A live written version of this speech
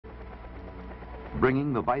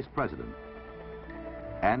bringing the Vice President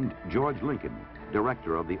and George Lincoln,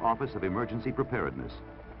 Director of the Office of Emergency Preparedness,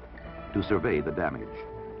 to survey the damage.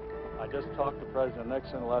 I just talked to President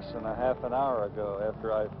Nixon less than a half an hour ago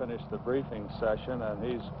after I finished the briefing session, and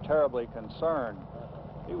he's terribly concerned.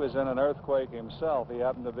 He was in an earthquake himself. He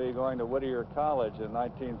happened to be going to Whittier College in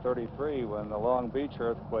 1933 when the Long Beach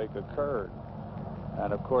earthquake occurred.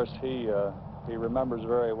 And of course, he remembers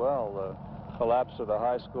very well the collapse of the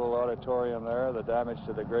high school auditorium there, the damage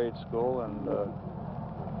to the grade school, and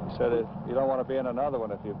he said, you don't want to be in another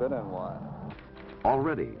one if you've been in one.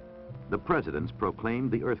 Already, the presidents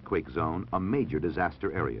proclaimed the earthquake zone a major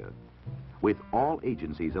disaster area, with all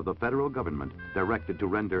agencies of the federal government directed to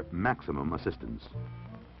render maximum assistance.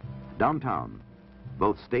 Downtown,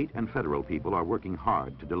 both state and federal people are working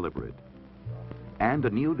hard to deliver it. And a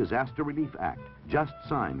new Disaster Relief Act, just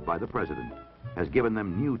signed by the president, has given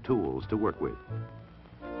them new tools to work with.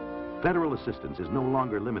 Federal assistance is no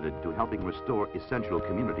longer limited to helping restore essential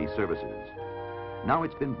community services. Now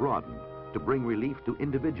it's been broadened to bring relief to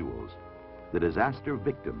individuals, the disaster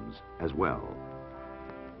victims as well.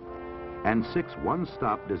 And 6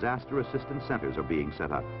 one-stop disaster assistance centers are being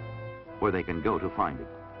set up where they can go to find it.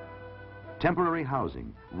 Temporary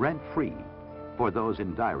housing, rent-free, for those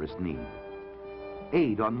in direst need.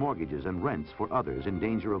 Aid on mortgages and rents for others in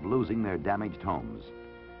danger of losing their damaged homes.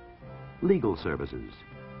 Legal services,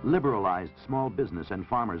 liberalized small business and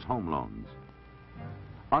farmers' home loans.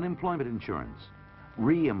 Unemployment insurance,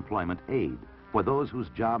 re-employment aid for those whose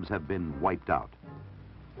jobs have been wiped out.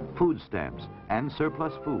 Food stamps and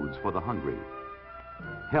surplus foods for the hungry.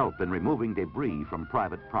 Help in removing debris from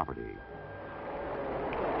private property.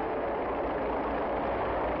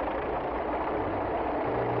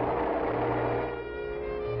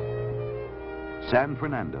 San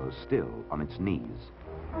Fernando still on its knees.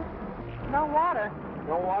 No water.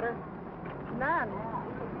 No water? None.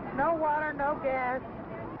 No water, no gas.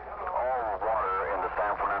 All water in the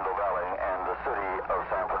San Fernando Valley and the city of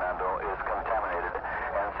San Fernando is contaminated,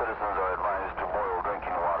 and citizens are advised to boil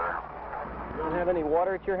drinking water. You don't have any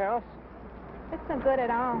water at your house? It's not good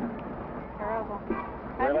at all. Terrible.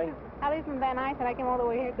 Really? I live in Van Nuys, and I came all the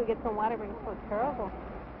way here to get some water, but it's so terrible.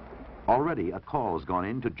 Already a call has gone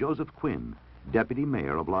in to Joseph Quinn, Deputy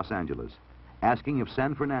Mayor of Los Angeles, asking if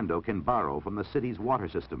San Fernando can borrow from the city's water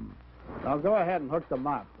system. Now go ahead and hook them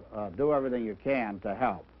up. Do everything you can to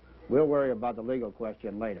help. We'll worry about the legal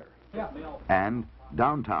question later. And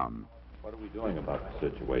downtown. What are we doing about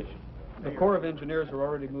the situation? The Corps of Engineers are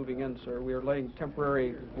already moving in, sir. We are laying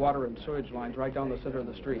temporary water and sewage lines right down the center of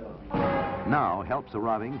the street. Now help's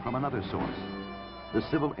arriving from another source. The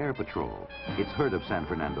Civil Air Patrol. It's heard of San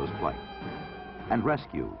Fernando's plight. And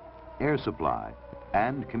rescue, air supply,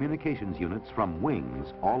 and communications units from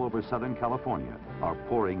wings all over Southern California are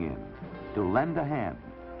pouring in to lend a hand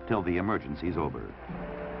till the emergency's over.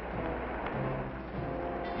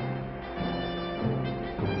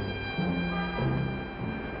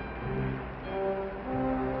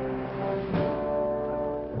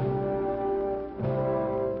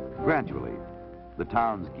 Gradually, the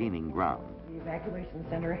town's gaining ground. The evacuation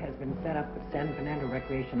center has been set up at San Fernando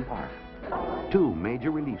Recreation Park. 2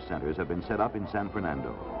 major relief centers have been set up in San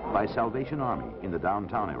Fernando by Salvation Army in the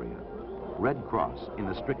downtown area, Red Cross in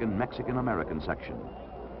the stricken Mexican-American section,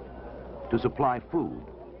 to supply food,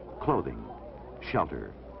 clothing,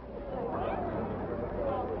 shelter.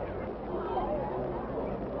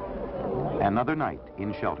 Another night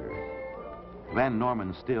in shelter. Van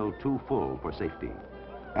Norman's still too full for safety,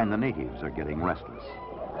 and the natives are getting restless.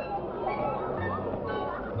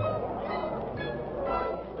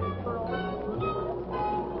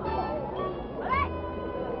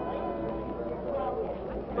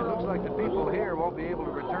 It looks like the people here won't be able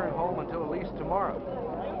to return home until at least tomorrow.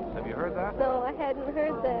 Have you heard that? No, I hadn't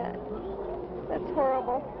heard that. That's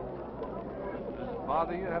horrible. Does it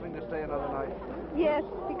bother you having to stay another night? Yes,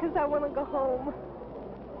 because I want to go home.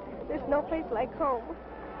 There's no place like home.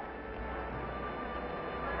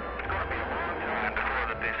 It's going to be a long time before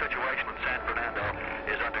that the situation in San Fernando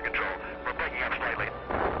is under control. We're breaking up slightly.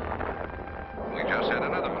 We just had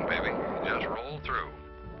another one, baby. Just rolled through.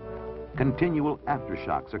 Continual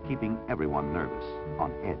aftershocks are keeping everyone nervous,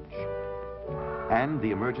 on edge. And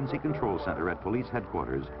the Emergency Control Center at police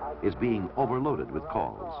headquarters is being overloaded with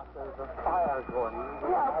calls.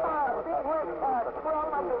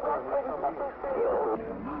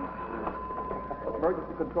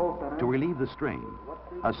 Emergency Control Center. To relieve the strain,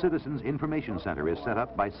 a Citizens Information Center is set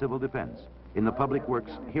up by Civil Defense in the Public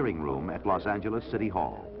Works hearing room at Los Angeles City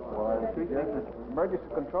Hall.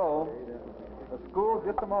 Emergency Control. The schools,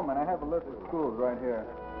 just a moment. I have a list of schools right here.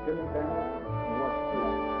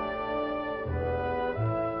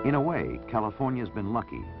 In a way, California's been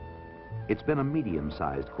lucky. It's been a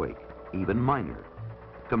medium-sized quake, even minor,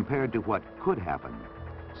 compared to what could happen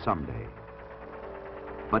someday.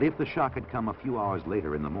 But if the shock had come a few hours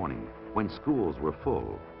later in the morning, when schools were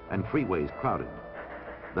full and freeways crowded,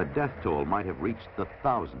 the death toll might have reached the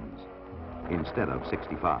thousands instead of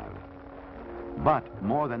 65. But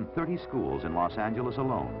more than 30 schools in Los Angeles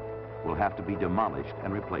alone will have to be demolished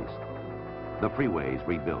and replaced. The freeways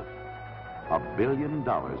rebuilt. $1 billion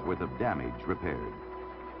worth of damage repaired.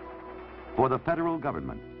 For the federal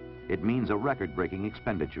government, it means a record-breaking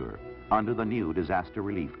expenditure under the new Disaster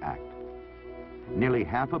Relief Act. Nearly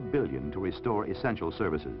 $500 million to restore essential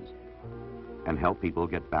services and help people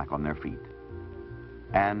get back on their feet.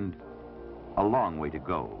 And a long way to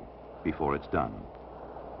go before it's done.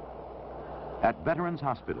 At Veterans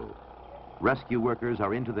Hospital, rescue workers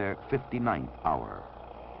are into their 59th hour.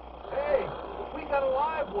 Hey, we got a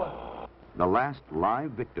live one. The last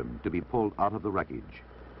live victim to be pulled out of the wreckage,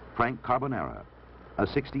 Frank Carbonara, a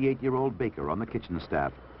 68-year-old baker on the kitchen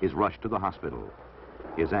staff, is rushed to the hospital,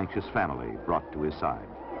 his anxious family brought to his side.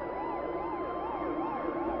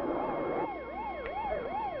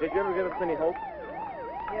 Did you ever give us any hope?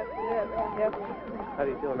 Yes, yes, yes. How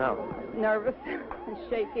do you feel now? Nervous and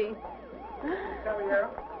shaky.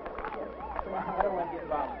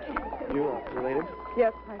 You related?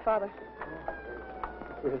 Yes, my father.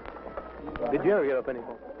 Did you ever get up any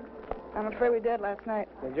hope? I'm afraid we did last night.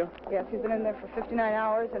 Did you? Yes, he's been in there for 59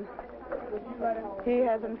 hours, and he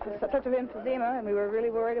has such of emphysema, and we were really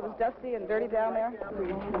worried. It was dusty and dirty down there.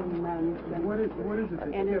 What is it?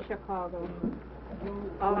 And in Chicago.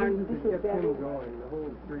 All our, this is going, the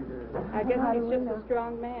whole street there. I guess he's just a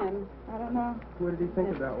strong man. I don't know. What did he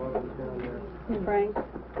think about while he was down there? Frank,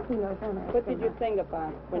 what did you think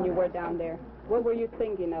about when you were down there? What were you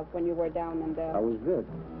thinking of when you were down in there? I was good.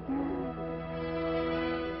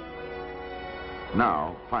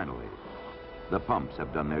 Now, finally, the pumps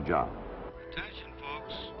have done their job. Attention,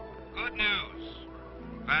 folks. Good news.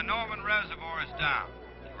 Van Norman Reservoir is down.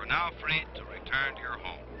 You are now free to return to your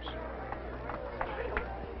homes.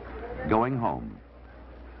 Going home,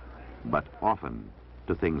 but often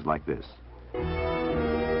to things like this.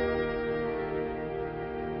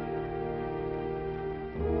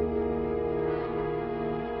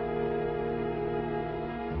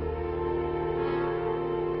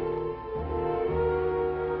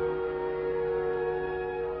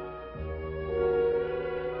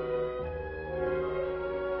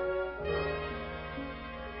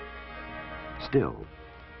 Still.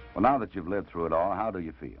 Well, now that you've lived through it all, how do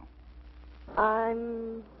you feel?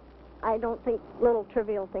 I don't think little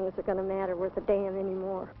trivial things are going to matter worth a damn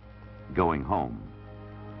anymore. Going home.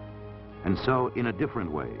 And so, in a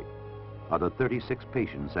different way, are the 36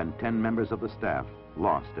 patients and 10 members of the staff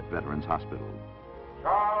lost at Veterans Hospital.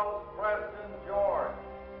 Charles Preston George,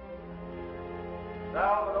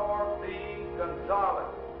 Salvador B.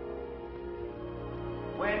 Gonzalez,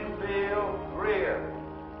 Winfield Greer,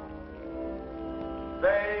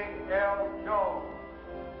 Faye L. Jones,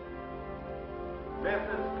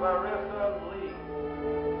 Mrs. Clarissa Lee,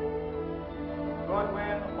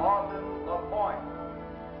 Goodwin Austin LaPointe.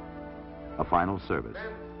 A final service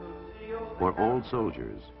for old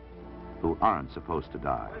soldiers who aren't supposed to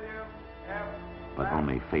die, but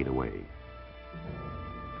only fade away.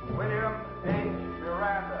 William H.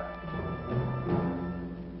 Miranda,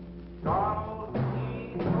 Donald